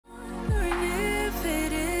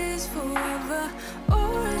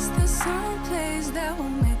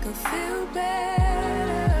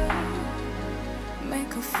better,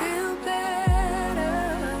 make her feel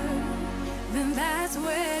better, then that's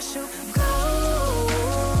where she'll go.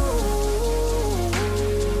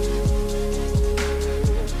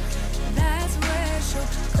 That's where she'll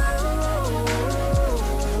go.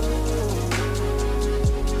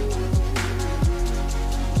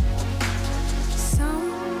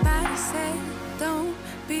 Somebody say, don't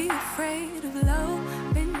be afraid of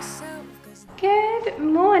loving yourself. Good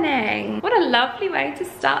morning. What a lovely way to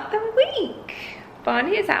start the week.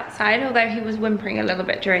 Barney is outside, although he was whimpering a little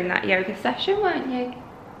bit during that yoga session, weren't you?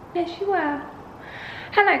 Yes, you were.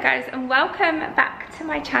 Hello guys, and welcome back to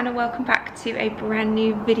my channel. Welcome back to a brand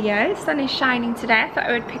new video. The sun is shining today. I thought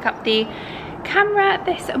I would pick up the camera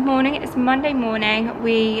this morning. It's Monday morning.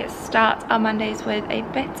 We start our Mondays with a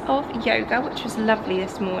bit of yoga, which was lovely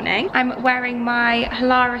this morning. I'm wearing my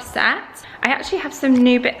Halara set. I actually have some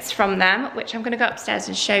new bits from them, which I'm gonna go upstairs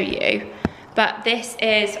and show you. But this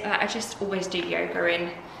is, I just always do yoga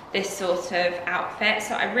in this sort of outfit.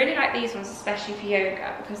 So I really like these ones, especially for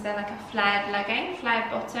yoga, because they're like a flared legging,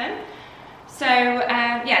 flared bottom. So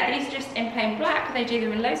yeah, these are just in plain black. They do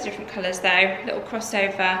them in loads of different colors though. Little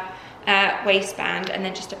crossover waistband, and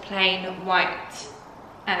then just a plain white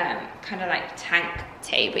kind of like tank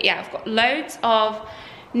tee. But yeah, I've got loads of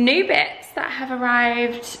new bits that have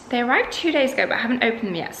arrived. They arrived 2 days ago, but I haven't opened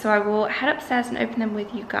them yet, so I will head upstairs and open them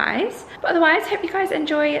with you guys. But otherwise, hope you guys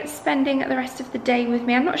enjoy spending the rest of the day with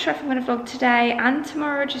me. I'm not sure if I'm going to vlog today and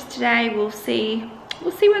tomorrow, just today. We'll see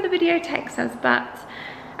where the video takes us, but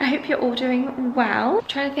I hope you're all doing well. I'm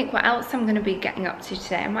trying to think what else I'm going to be getting up to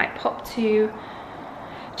today. I might pop to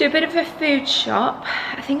do a bit of a food shop.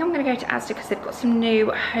 I think I'm gonna go to Asda because they've got some new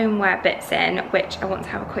homeware bits in, which I want to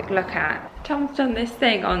have a quick look at. Tom's done this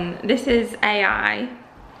thing on, this is AI.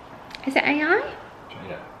 Is it AI?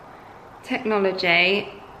 Yeah. Technology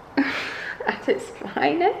at its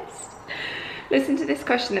finest. Listen to this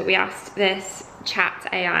question that we asked this chat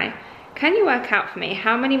AI. Can you work out for me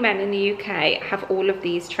how many men in the UK have all of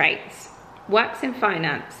these traits? Works in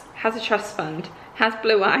finance, has a trust fund, has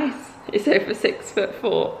blue eyes, is over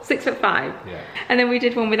 6'5". Yeah. And then we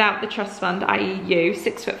did one without the trust fund, i.e. you,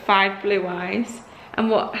 6'5", blue eyes. And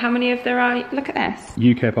what, how many of there are? Look at this.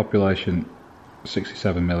 UK population,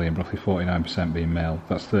 67 million, roughly 49% being male.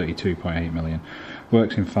 That's 32.8 million.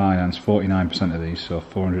 Works in finance, 49% of these, so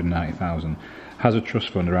 490,000. Has a trust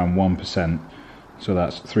fund around 1%, so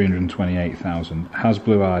that's 328,000. Has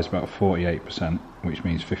blue eyes about 48%, which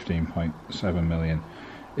means 15.7 million.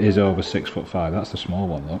 Is over 6'5". That's the small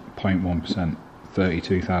one, look. 0.1%,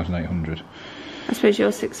 32,800. I suppose you're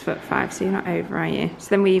 6'5", so you're not over, are you?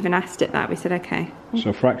 So then we even asked it that. We said, okay.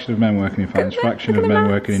 So fraction of men working in finance, fraction of men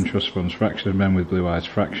working in trust funds, fraction of men with blue eyes,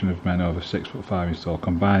 fraction of men over 6'5" in store.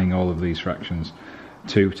 Combining all of these fractions,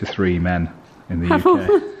 2 to 3 men in the have UK.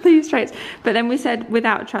 All of these traits. But then we said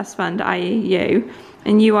without a trust fund, i.e. you,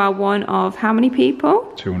 and you are one of how many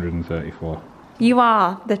people? 234. You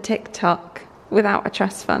are the TikTok without a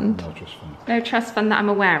trust fund. No trust fund. No trust fund that I'm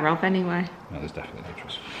aware of, anyway. No, there's definitely no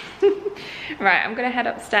trust fund. Right, I'm gonna head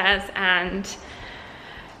upstairs and...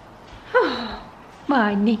 Oh,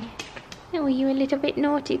 Barney. Oh, were you a little bit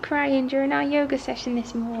naughty crying during our yoga session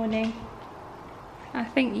this morning? I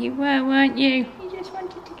think you were, weren't you? You just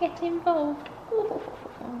wanted to get involved. Oh,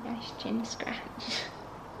 nice chin scratch.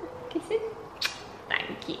 Kisses?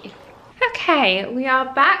 Thank you. Okay, we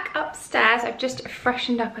are back upstairs. I've just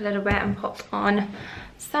freshened up a little bit and popped on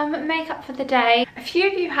some makeup for the day. A few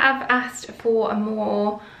of you have asked for a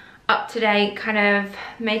more up-to-date kind of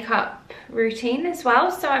makeup routine as well,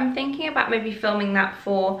 so I'm thinking about maybe filming that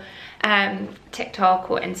for TikTok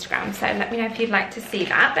or Instagram, so let me know if you'd like to see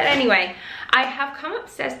that. But anyway, I have come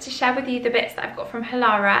upstairs to share with you the bits that I've got from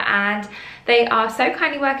Halara, and they are so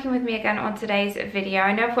kindly working with me again on today's video.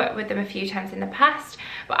 I know I've worked with them a few times in the past,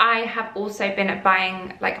 but I have also been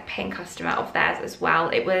buying like a paying customer of theirs as well.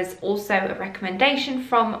 It was also a recommendation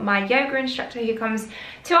from my yoga instructor who comes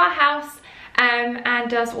to our house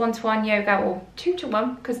and does one-to-one yoga, or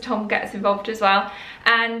 2-to-1 because Tom gets involved as well,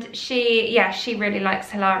 and she really likes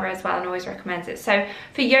Halara as well and always recommends it. So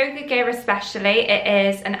for yoga gear especially, it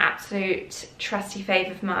is an absolute trusty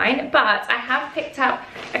fave of mine. But I have picked up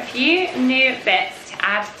a few new bits to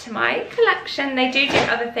add to my collection. They do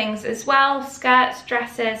other things as well, skirts,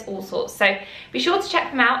 dresses, all sorts, so be sure to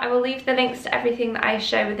check them out. I will leave the links to everything that I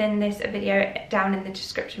show within this video down in the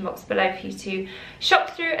description box below for you to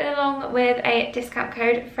shop through, and along with a discount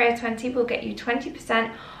code Freya20 will get you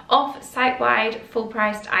 20% off site-wide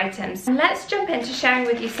full-priced items. And let's jump into sharing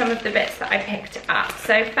with you some of the bits that I picked up.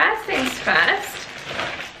 So first things first,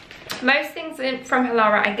 Most things from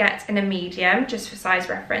Halara I get in a medium, just for size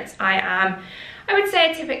reference. I would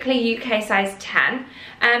say typically UK size 10.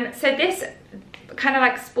 So this kind of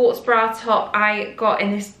like sports bra top I got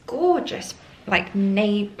in this gorgeous like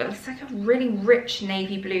navy, it's like a really rich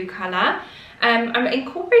navy blue colour. I'm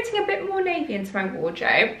incorporating a bit more navy into my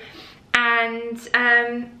wardrobe, and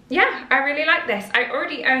yeah, I really like this. I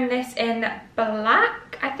already own this in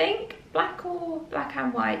black, I think, black or black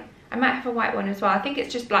and white. I might have a white one as well. I think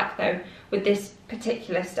it's just black though with this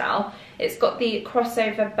particular style. It's got the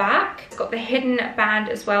crossover back. It's got the hidden band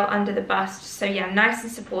as well under the bust. So yeah, nice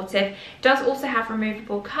and supportive. It does also have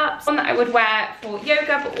removable cups. One that I would wear for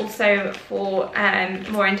yoga, but also for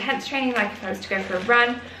more intense training, like if I was to go for a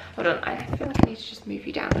run. Hold on, I feel like I need to just move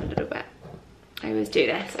you down a little bit. I always do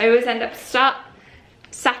this. I always end up sat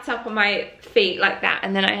up on my feet like that,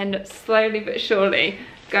 and then I end up slowly but surely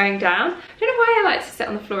going down. I don't know why I like to sit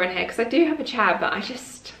on the floor in here, because I do have a chair, but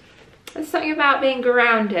there's something about being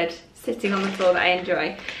grounded sitting on the floor that I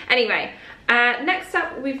enjoy. Anyway, next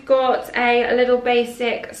up we've got a little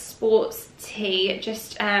basic sports tee,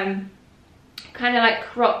 just kind of like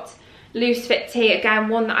cropped loose fit tee. Again,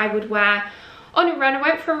 one that I would wear on a run. I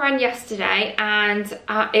went for a run yesterday, and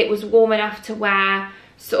it was warm enough to wear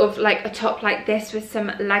sort of like a top like this with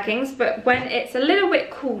some leggings, but when it's a little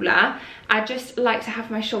bit cooler, I just like to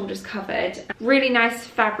have my shoulders covered. Really nice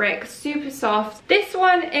fabric, super soft. This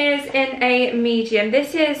one is in a medium.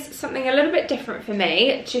 This is something a little bit different for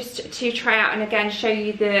me, just to try out and again show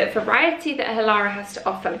you the variety that Halara has to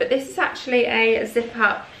offer. But this is actually a zip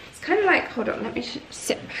up. It's kind of like, hold on, let me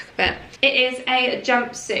sit back a bit. It is a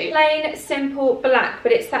jumpsuit, plain, simple black,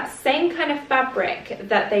 but it's that same kind of fabric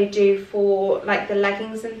that they do for like the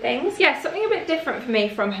leggings and things. Yeah, something a bit different for me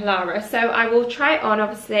from Halara. So I will try it on,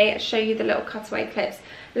 obviously, show you the little cutaway clips.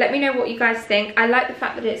 Let me know what you guys think. I like the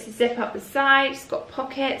fact that it's a zip up the side, it's got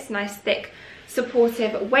pockets, nice thick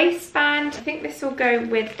supportive waistband. I think this will go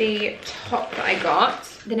with the top that I got,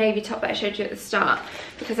 the navy top that I showed you at the start,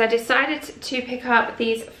 because I decided to pick up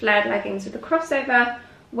these flared leggings with a crossover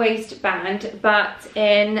waistband, but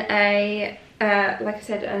in a like I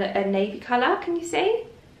said, a navy color. Can you see?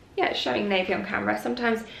 Yeah, it's showing navy on camera.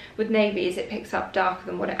 Sometimes with navies it picks up darker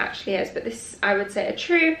than what it actually is, but this, I would say, a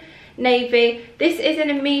true navy. This is in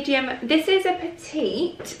a medium. This is a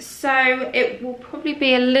petite, so it will probably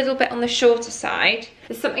be a little bit on the shorter side.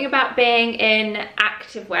 There's something about being in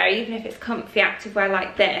activewear, even if it's comfy activewear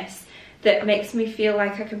like this, that makes me feel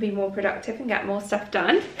like I can be more productive and get more stuff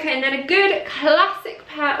done. Okay, and then a good classic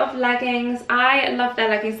pair of leggings. I love their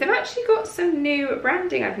leggings. They've actually got some new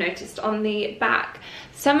branding, I've noticed, on the back.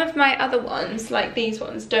 Some of my other ones, like these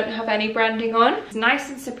ones, don't have any branding on. It's nice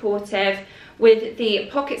and supportive with the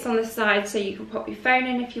pockets on the side, so you can pop your phone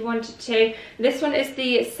in if you wanted to. This one is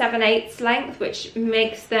the 7/8 length, which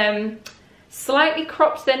makes them slightly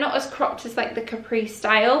cropped. They're not as cropped as like the capri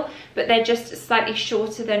style, but they're just slightly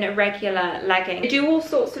shorter than a regular legging. They do all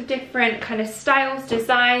sorts of different kind of styles,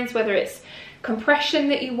 designs, whether it's compression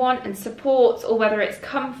that you want and support, or whether it's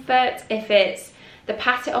comfort, if it's the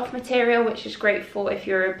pat it off material, which is great for if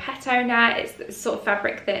you're a pet owner. It's the sort of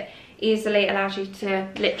fabric that easily allows you to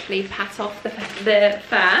literally pat off the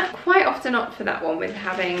fur. Quite often opt for that one with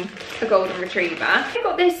having a golden retriever. I've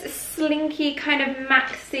got this slinky kind of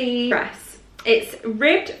maxi dress. It's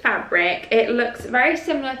ribbed fabric. It looks very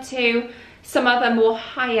similar to some other more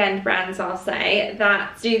high-end brands, I'll say,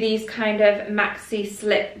 that do these kind of maxi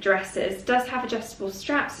slip dresses. It does have adjustable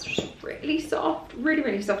straps. It's just really soft, really,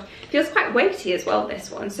 really soft. Feels quite weighty as well, this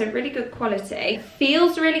one, so really good quality.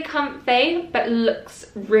 Feels really comfy, but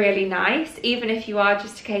looks really nice, even if you are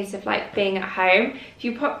just a case of like being at home. If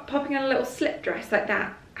you're popping on a little slip dress like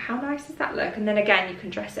that, how nice does that look? And then again, you can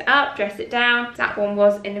dress it up, dress it down. That one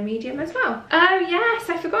was in a medium as well. Oh yes,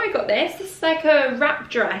 I forgot I got this. This is like a wrap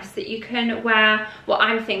dress that you can wear. Well,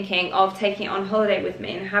 I'm thinking of taking it on holiday with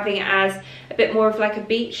me and having it as a bit more of like a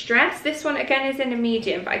beach dress. This one again is in a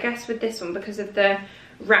medium, but I guess with this one, because of the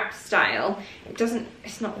wrap style,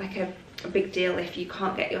 it's not like a big deal if you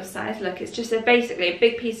can't get your size. Look, it's just basically a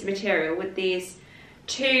big piece of material with these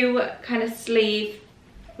two kind of sleeve,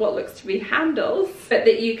 what looks to be handles, but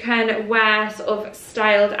that you can wear sort of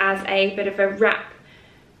styled as a bit of a wrap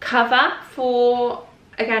cover for,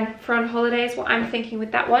 again, for on holidays, what I'm thinking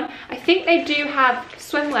with that one. I think they do have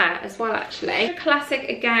swimwear as well, actually. Classic,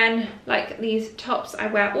 again, like these tops I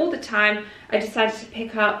wear all the time. I decided to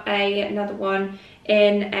pick up another one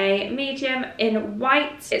in a medium in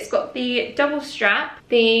white. It's got the double strap,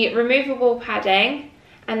 the removable padding,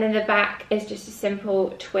 and then the back is just a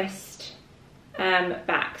simple twist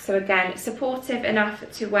back. So again, supportive enough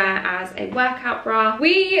to wear as a workout bra.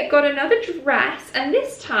 We got another dress, and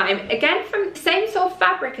this time again from the same sort of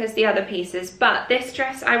fabric as the other pieces, but this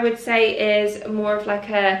dress I would say is more of like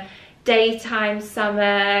a daytime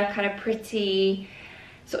summer kind of pretty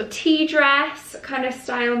sort of tea dress kind of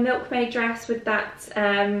style, milkmaid dress with that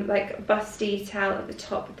like bust detail at the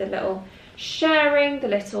top with the little shirring, the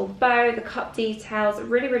little bow, the cup details.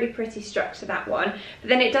 Really pretty structure, that one. But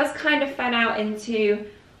then it does kind of fan out into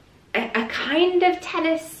a kind of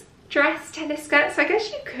tennis dress, tennis skirt, so I guess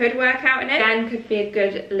you could work out in it. Again, could be a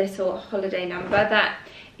good little holiday number that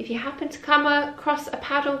if you happen to come across a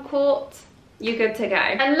paddle court, you're good to go.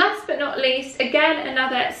 And last but not least, again,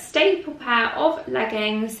 another staple pair of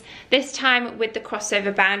leggings, this time with the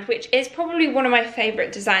crossover band, which is probably one of my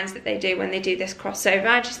favorite designs that they do when they do this crossover.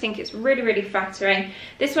 I just think it's really flattering.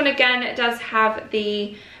 This one again does have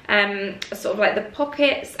the sort of like the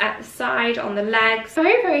pockets at the side on the legs.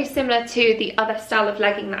 Very similar to the other style of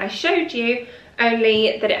legging that I showed you,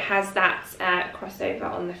 only that it has that crossover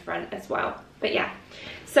on the front as well. But yeah.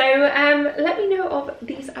 So let me know of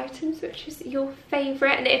these items, which is your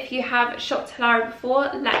favourite, and if you have shopped Halara before,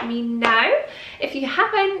 let me know. If you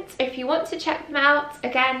haven't, if you want to check them out,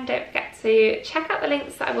 again, don't forget to check out the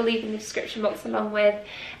links that I will leave in the description box, along with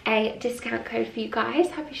a discount code for you guys.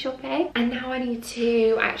 Happy shopping. And now I need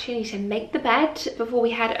to make the bed before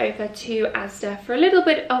we head over to Asda for a little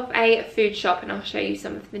bit of a food shop, and I'll show you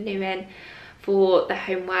some of the new in for the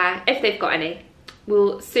homeware, if they've got any.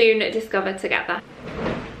 We'll soon discover together.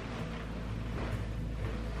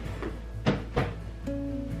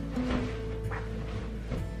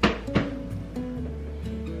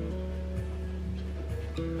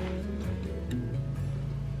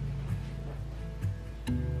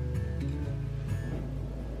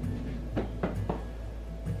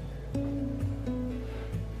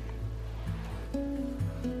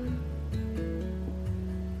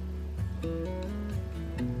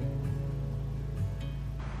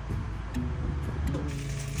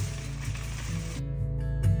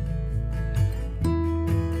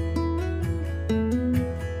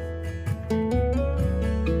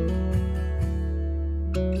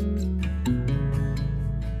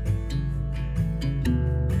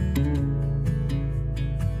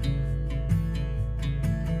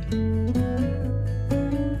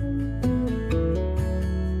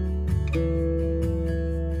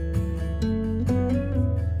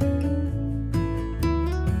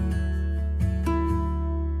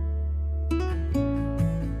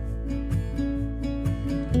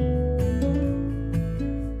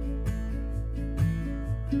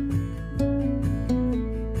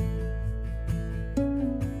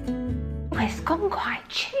 Gone quite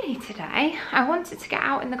chilly today. I wanted to get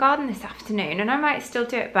out in the garden this afternoon, and I might still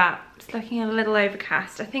do it, but it's looking a little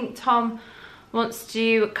overcast. I think Tom wants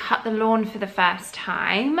to cut the lawn for the first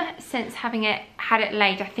time since had it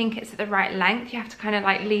laid. I think it's at the right length. You have to kind of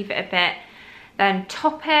like leave it a bit, then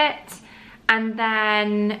top it, and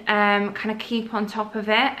then kind of keep on top of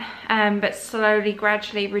it, but slowly,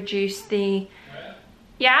 gradually reduce the...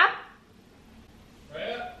 Yeah?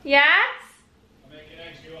 Yes?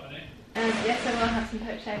 Yes, I will have some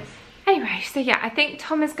poached eggs. Anyway, so yeah, I think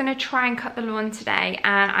Tom is going to try and cut the lawn today,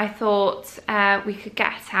 and I thought we could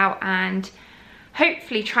get out and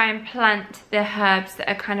hopefully try and plant the herbs that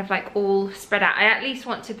are kind of like all spread out. I at least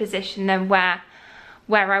want to position them where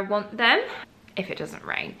I want them, if it doesn't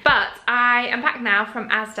rain. But I am back now from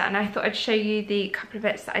Asda, and I thought I'd show you the couple of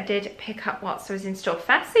bits that I did pick up whilst I was in store.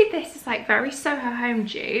 Firstly, this is like very Soho Home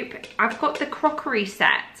dupe. I've got the crockery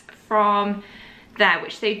set from there,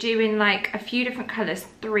 which they do in like a few different colours,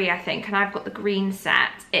 3 I think, and I've got the green set.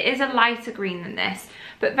 It is a lighter green than this,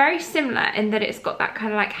 but very similar in that it's got that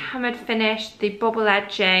kind of like hammered finish, the bobble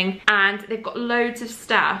edging, and they've got loads of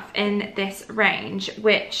stuff in this range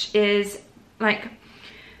which is like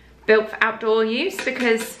built for outdoor use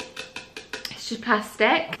because it's just plastic.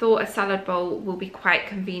 I thought a salad bowl will be quite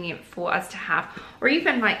convenient for us to have, or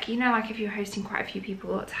even like, you know, like if you're hosting quite a few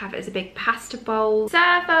people, to have it as a big pasta bowl.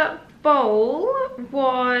 Server bowl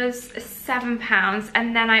was £7,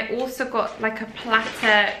 and then I also got like a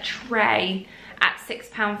platter tray at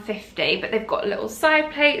 £6.50, but they've got little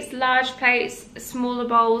side plates, large plates, smaller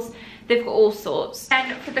bowls. They've got all sorts.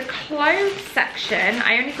 And for the clothes section,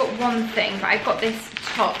 I only got one thing, but I got this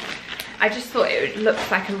top. I just thought it would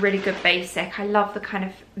look like a really good basic. I love the kind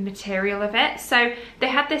of material of it. So they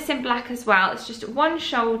had this in black as well. It's just one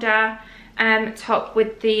shoulder top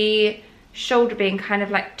with the shoulder being kind of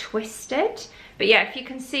like twisted. But yeah, if you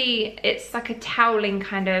can see, it's like a toweling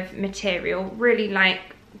kind of material, really like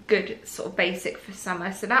good sort of basic for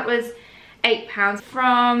summer. So that was £8.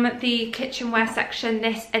 From the kitchenware section,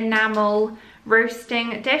 this enamel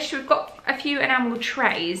roasting dish. We've got a few enamel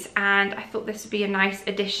trays and I thought this would be a nice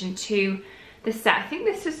addition to the set. I think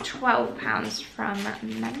this was £12 from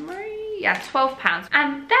memory. Yeah, £12.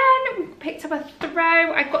 And then we picked up a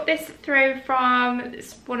throw. I got this throw from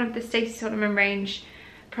one of the Stacey Solomon range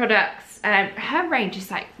products. Her range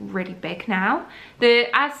is like really big now. The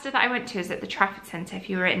Asda that I went to is at the Trafford Centre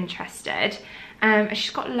if you were interested. And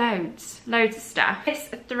she's got loads of stuff. This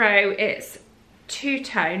throw, it's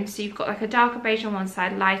two-tone, so you've got like a darker beige on one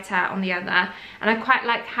side, lighter on the other, and I quite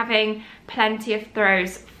like having plenty of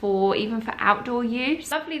throws for even for outdoor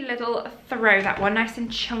use. Lovely little throw, that one, nice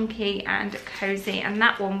and chunky and cozy, and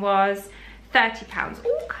that one was £30.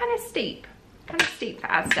 All kind of steep for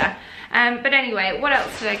Asda. But anyway, what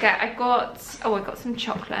else did I get? I got some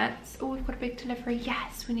chocolates. Oh, we've got a big delivery.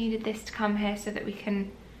 Yes, we needed this to come here so that we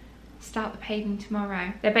can start the paving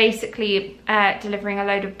tomorrow. They're basically delivering a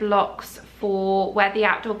load of blocks for where the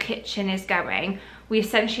outdoor kitchen is going. We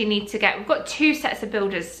essentially need to get, we've got two sets of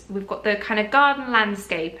builders. We've got the kind of garden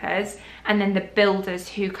landscapers and then the builders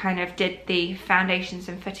who kind of did the foundations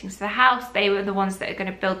and footings for the house. They were the ones that are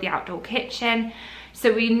going to build the outdoor kitchen.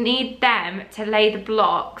 So we need them to lay the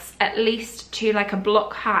blocks at least to like a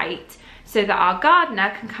block height so that our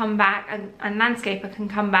gardener can come back and landscaper can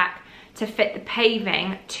come back to fit the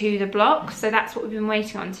paving to the blocks. So that's what we've been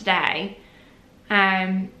waiting on today.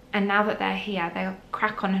 And now that they're here, they'll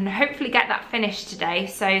crack on and hopefully get that finished today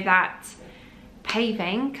so that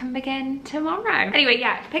paving can begin tomorrow. Anyway,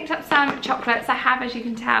 yeah, picked up some chocolates. I have, as you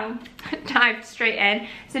can tell, dived straight in.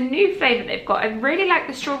 It's a new flavour they've got. I really like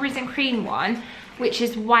the strawberries and cream one, which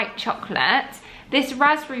is white chocolate. This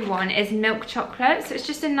raspberry one is milk chocolate, so it's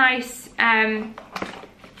just a nice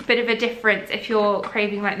bit of a difference if you're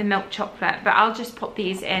craving like the milk chocolate. But I'll just pop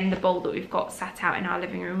these in the bowl that we've got sat out in our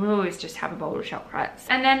living room. We always just have a bowl of chocolates.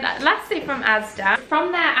 And then lastly from Asda,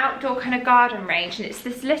 from their outdoor kind of garden range, and it's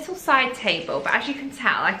this little side table, but as you can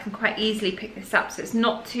tell I can quite easily pick this up so it's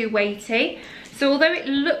not too weighty. So although it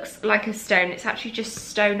looks like a stone, it's actually just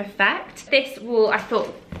stone effect. This will, I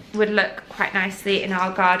thought, would look quite nicely in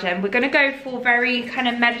our garden. We're going to go for very kind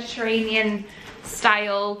of Mediterranean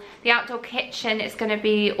style. The outdoor kitchen is going to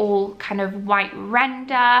be all kind of white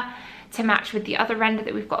render to match with the other render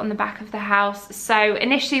that we've got on the back of the house. So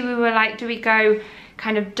initially we were like, do we go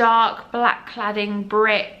kind of dark black cladding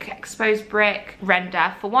brick, exposed brick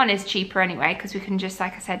render? For one, is cheaper anyway because we can just,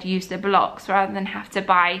 like I said, use the blocks rather than have to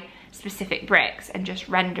buy specific bricks and just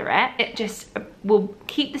render it. It just will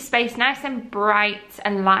keep the space nice and bright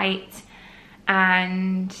and light,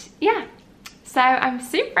 and yeah. So I'm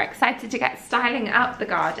super excited to get styling up the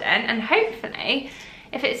garden, and hopefully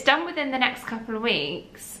if it's done within the next couple of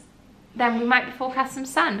weeks, then we might be forecast some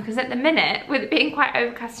sun, because at the minute, with it being quite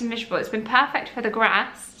overcast and miserable, it's been perfect for the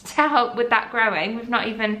grass to help with that growing. We've not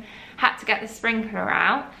even had to get the sprinkler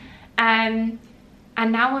out. And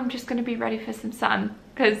now I'm just gonna be ready for some sun,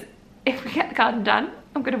 because if we get the garden done,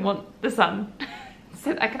 I'm gonna want the sun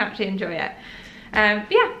so that I can actually enjoy it.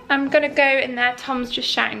 Yeah, I'm gonna go in there. Tom's just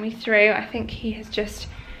shouting me through. I think he has just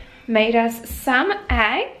made us some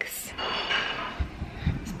eggs.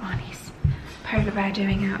 What's Barney's polar bear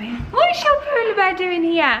doing out here? What is your polar bear doing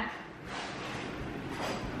here?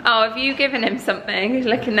 Oh, have you given him something? He's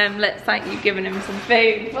licking them lips like you've given him some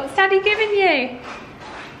food. What's Daddy giving you?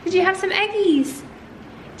 Did you have some eggies?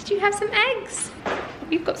 Did you have some eggs?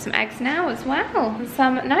 You've got some eggs now as well. And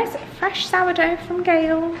some nice fresh sourdough from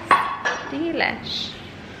Gail's. Delish.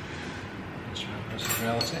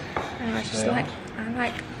 I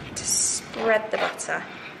like to spread the butter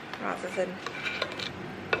rather than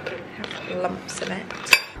have lumps of it.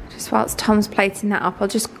 Just whilst Tom's plating that up, I'll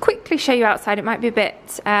just quickly show you outside. It might be a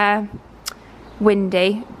bit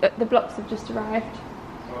windy. The blocks have just arrived.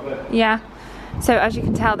 Yeah. So as you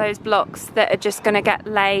can tell, those blocks that are just going to get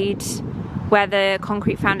laid where the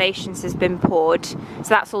concrete foundations has been poured, so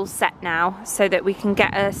that's all set now, so that we can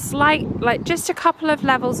get a slight, like just a couple of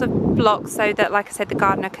levels of blocks, so that, like I said, the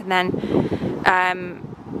gardener can then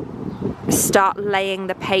start laying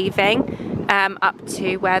the paving up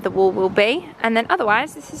to where the wall will be. And then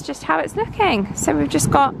otherwise this is just how it's looking. So we've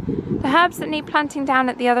just got the herbs that need planting down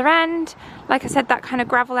at the other end. Like I said, that kind of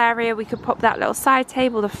gravel area, we could pop that little side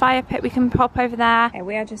table, the fire pit we can pop over there. Okay,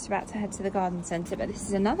 we are just about to head to the garden centre, but this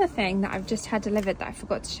is another thing that I've just had delivered that I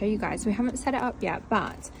forgot to show you guys. We haven't set it up yet,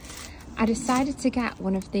 but I decided to get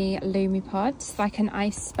one of the Lumi pods, like an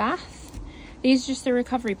ice bath. These are just the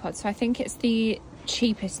recovery pods, so I think it's the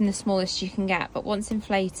cheapest and the smallest you can get, but once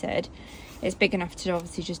inflated, it's big enough to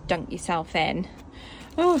obviously just dunk yourself in.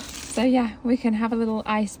 Oh, so yeah, we can have a little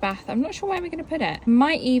ice bath. I'm not sure where we're going to put it.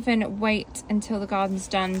 Might even wait until the garden's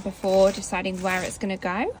done before deciding where it's going to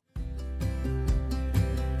go.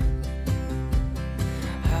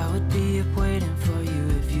 I would be up waiting for you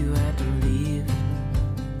if you had to leave.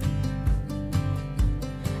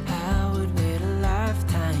 I would wait a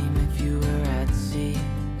lifetime if you were at sea.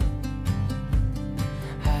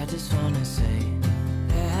 I just wanna say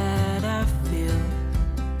that I feel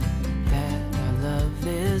that our love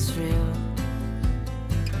is real.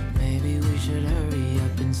 Maybe we should hurry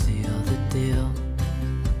up and seal the deal.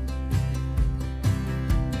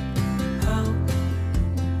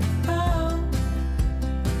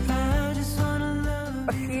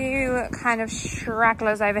 A few kind of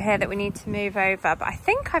stragglers over here that we need to move over, but I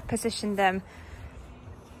think I've positioned them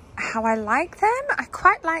how I like them. I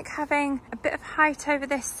quite like having a bit of height over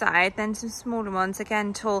this side, then some smaller ones,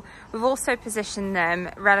 again tall. We've also positioned them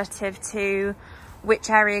relative to which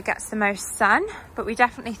area gets the most sun, but we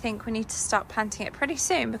definitely think we need to start planting it pretty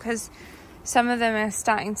soon because some of them are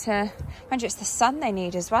starting to, mind you, it's the sun they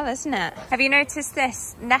need as well, isn't it? Have you noticed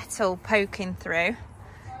this nettle poking through?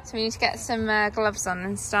 So we need to get some gloves on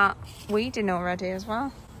and start weeding already as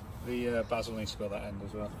well. The basil needs to go that end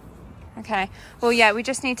as well. Okay, well yeah, we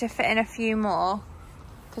just need to fit in a few more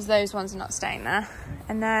because those ones are not staying there.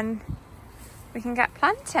 And then we can get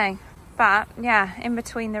planting. But yeah, in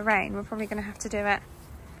between the rain, we're probably going to have to do it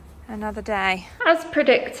another day. As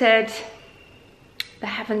predicted, the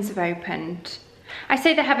heavens have opened. I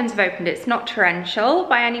say the heavens have opened, it's not torrential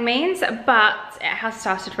by any means, but it has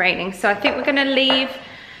started raining. So I think we're going to leave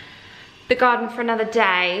the garden for another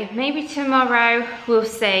day. Maybe tomorrow, we'll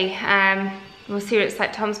see. We'll see what it's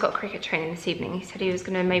like. Tom's got cricket training this evening. He said he was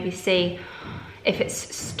going to maybe see if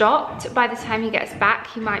it's stopped by the time he gets back.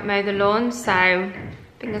 He might mow the lawn, so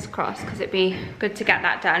fingers crossed, because it'd be good to get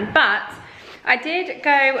that done. But I did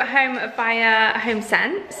go home via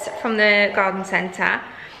HomeSense from the garden centre,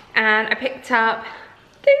 and I picked up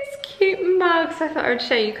this cute mug. So I thought I would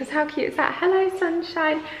show you, because how cute is that? Hello,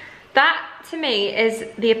 sunshine. That to me is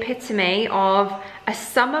the epitome of a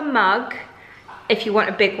summer mug. If you want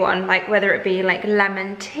a big one, like whether it be like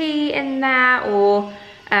lemon tea in there or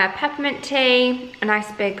peppermint tea, a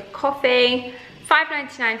nice big coffee.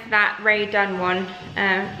 $5.99 for that Ray Dunn one.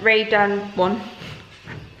 Ray Dunn one.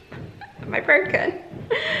 Am I broken?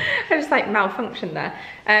 I just like malfunctioned there.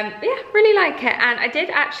 Yeah, really like it. And I did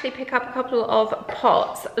actually pick up a couple of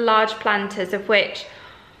pots, large planters, of which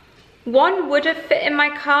one would have fit in my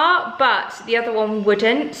car, but the other one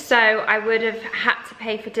wouldn't. So I would have had to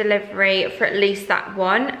pay for delivery for at least that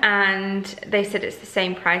one. And they said it's the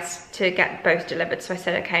same price to get both delivered. So I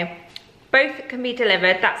said, okay, both can be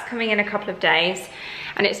delivered. That's coming in a couple of days.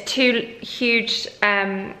 And it's two huge,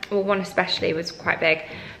 well, one especially was quite big,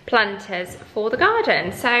 planters for the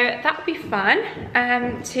garden. So that would be fun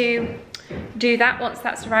to do that once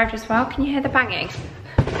that's arrived as well. Can you hear the banging?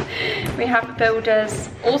 We have the builders,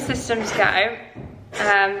 all systems go.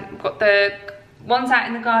 Got the ones out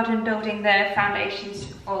in the garden building the foundations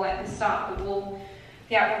for like the start of the wall,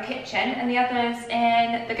 the outdoor kitchen, and the others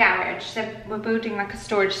in the garage. So we're building like a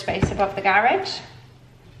storage space above the garage.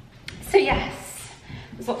 So yes,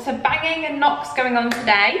 there's lots of banging and knocks going on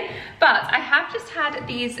today, but I have just had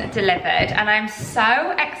these delivered and I'm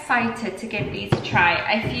so excited to give these a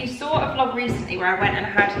try. If you saw a vlog recently where I went and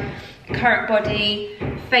had a current body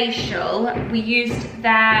facial, we used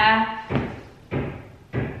their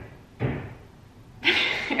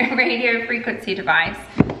radio frequency device,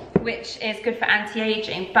 which is good for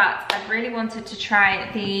anti-aging, but I really wanted to try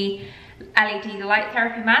the LED light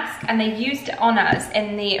therapy mask, and they used it on us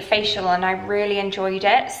in the facial and I really enjoyed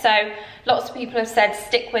it. So lots of people have said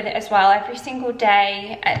stick with it as well every single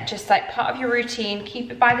day, just like part of your routine.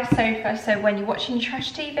 Keep it by the sofa, so when you're watching your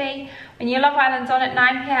trash TV, when your Love Island's on at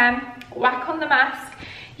 9 PM, whack on the mask.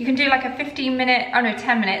 You can do like a 10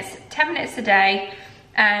 minutes a day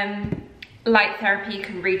light therapy. You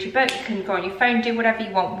can read your book, you can go on your phone, do whatever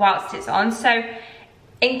you want whilst it's on. So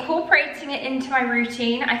incorporating it into my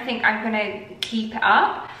routine, I think I'm gonna keep it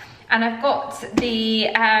up. And I've got the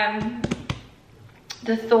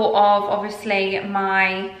thought of obviously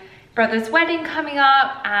my brother's wedding coming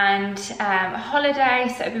up and a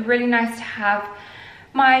holiday, so it'd be really nice to have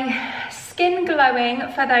my skin glowing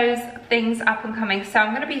for those things up and coming. So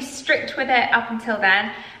I'm gonna be strict with it up until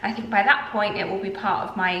then. I think by that point it will be part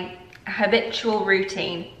of my habitual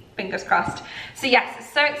routine. Fingers crossed. So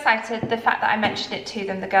yes, so excited. The fact that I mentioned it to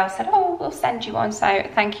them, the girl said, oh, we'll send you one. So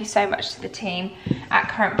thank you so much to the team at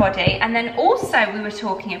Current Body. And then also we were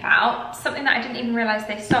talking about something that I didn't even realize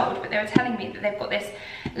they sold, but they were telling me that they've got this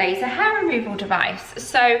laser hair removal device.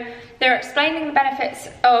 So they're explaining the benefits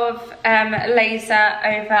of laser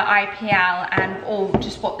over IPL and all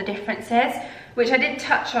just what the difference is, which I did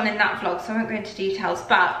touch on in that vlog, so I won't go into details,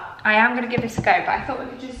 but I am going to give this a go. But I thought we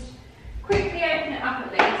could just quickly open it up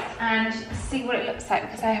at least and see what it looks like,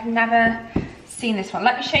 because I have never seen this one.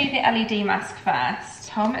 Let me show you the LED mask first.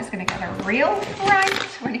 Tom is going to get a real fright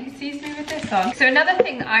when he sees me with this on. So another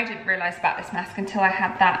thing that I didn't realise about this mask until I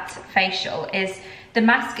had that facial is the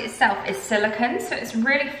mask itself is silicone, so it's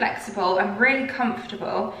really flexible and really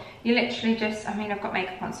comfortable. You literally just, I mean, I've got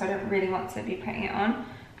makeup on, so I don't really want to be putting it on,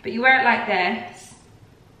 but you wear it like this,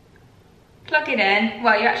 plug it in.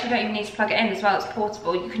 Well, you actually don't even need to plug it in as well, it's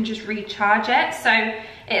portable. You can just recharge it. So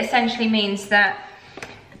it essentially means that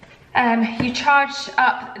you charge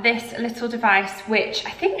up this little device, which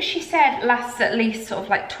I think she said lasts at least sort of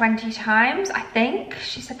like 20 times, I think.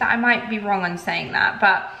 She said that, I might be wrong on saying that,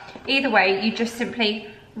 but either way, you just simply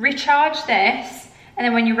recharge this, and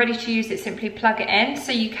then when you're ready to use it, simply plug it in.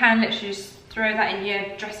 So you can literally just throw that in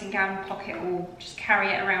your dressing gown pocket or just carry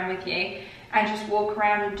it around with you and just walk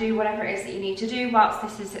around and do whatever it is that you need to do whilst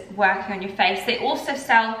this is working on your face. They also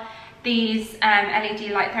sell these LED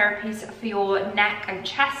light therapies for your neck and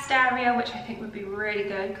chest area, which I think would be really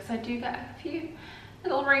good because I do get a few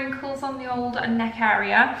little wrinkles on the old neck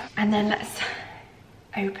area. And then let's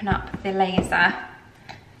open up the laser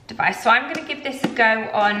device. So I'm going to give this a go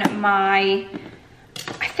on my,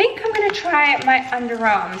 I think I'm going to try my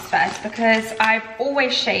underarms first because I've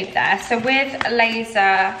always shaved there. So with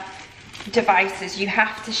laser devices you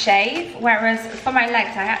have to shave, whereas for my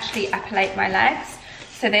legs I actually epilate my legs,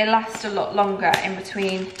 so they last a lot longer in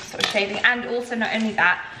between sort of shaving. And also, not only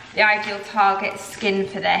that, the ideal target skin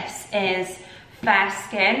for this is fair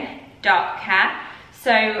skin, dark hair.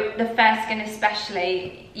 So the fair skin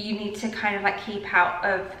especially, you need to kind of like keep out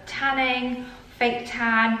of tanning, fake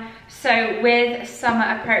tan. So with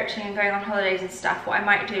summer approaching and going on holidays and stuff, what I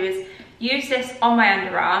might do is use this on my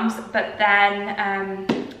underarms, but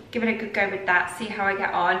then give it a good go with that, see how I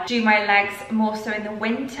get on. Do my legs more so in the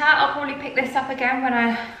winter. I'll probably pick this up again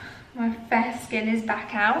when my fair skin is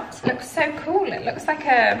back out. It looks so cool. It looks like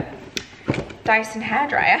a Dyson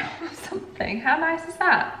hairdryer or something. How nice is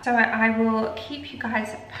that? So I will keep you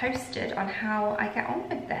guys posted on how I get on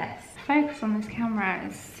with this. Focus on this camera,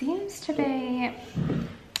 it seems to be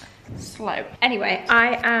slow. Anyway,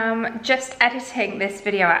 I am just editing this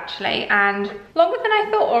video actually, and longer than I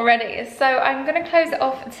thought already, so I'm going to close it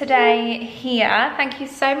off today here. Thank you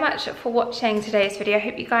so much for watching today's video. I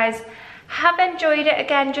hope you guys have enjoyed it.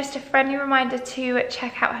 Again, just a friendly reminder to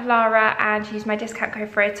check out Halara and use my discount code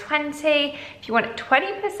FREYA20 if you want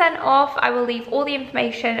 20% off. I will leave all the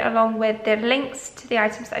information along with the links to the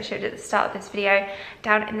items that I showed at the start of this video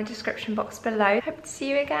down in the description box below. Hope to see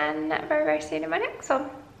you again very, very soon in my next one.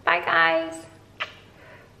 Bye guys.